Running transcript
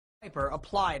Piper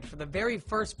applied for the very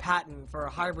first patent for a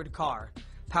hybrid car,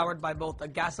 powered by both a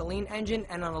gasoline engine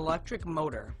and an electric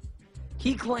motor.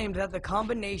 He claimed that the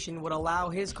combination would allow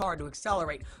his car to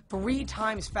accelerate 3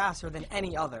 times faster than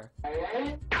any other.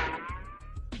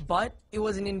 But it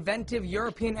was an inventive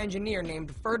European engineer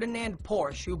named Ferdinand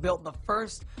Porsche who built the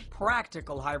first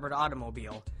practical hybrid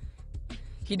automobile.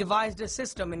 He devised a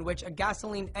system in which a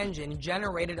gasoline engine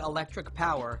generated electric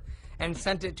power and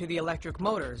sent it to the electric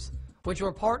motors, which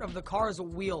were part of the car's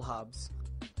wheel hubs.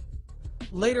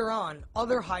 Later on,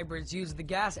 other hybrids used the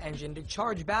gas engine to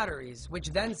charge batteries, which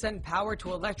then sent power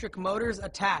to electric motors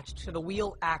attached to the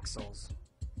wheel axles.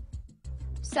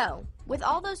 So, with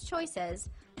all those choices,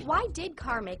 why did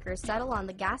car makers settle on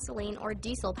the gasoline or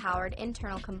diesel-powered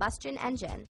internal combustion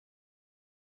engine?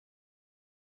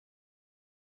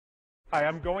 Hi,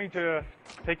 I'm going to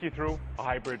take you through a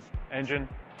hybrid engine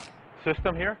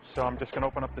system here. So I'm just going to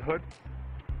open up the hood.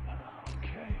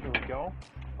 Okay, here we go.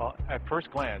 At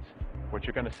first glance, what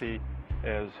you're going to see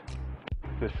is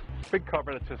this big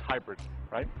cover that says hybrid,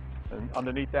 right? And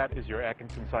underneath that is your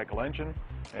Atkinson cycle engine.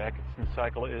 The Atkinson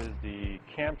cycle is the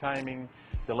cam timing,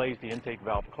 delays the intake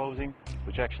valve closing,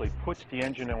 which actually puts the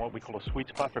engine in what we call a sweet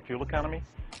spot for fuel economy.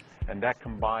 And that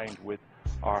combined with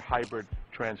our hybrid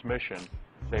transmission,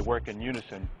 they work in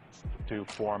unison to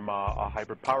form a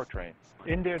hybrid powertrain.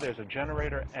 In there, there's a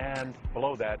generator, and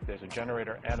below that, there's a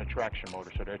generator and a traction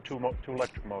motor. So there are two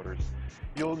electric motors.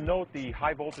 You'll note the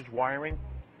high voltage wiring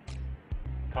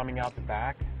coming out the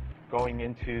back, going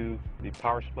into the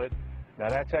power split. Now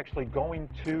that's actually going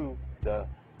to the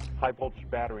high voltage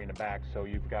battery in the back. So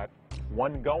you've got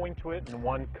one going to it and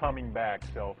one coming back.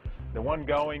 So the one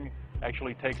going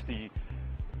actually takes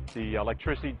the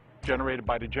electricity generated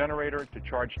by the generator to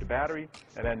charge the battery,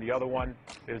 and then the other one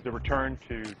is the return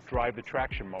to drive the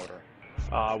traction motor.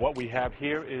 What we have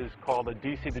here is called a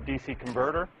DC to DC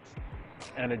converter,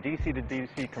 and a DC to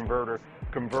DC converter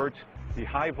converts the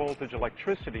high voltage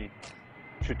electricity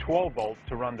to 12 volts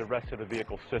to run the rest of the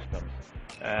vehicle systems.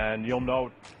 And you'll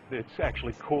note it's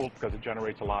actually cooled because it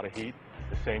generates a lot of heat.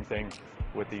 The same thing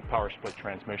with the power split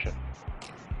transmission.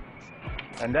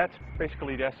 And that's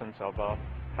basically the essence of a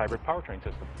hybrid powertrain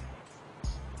system.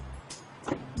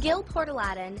 Gil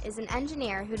Portoladin is an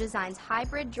engineer who designs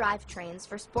hybrid drivetrains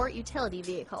for sport utility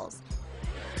vehicles.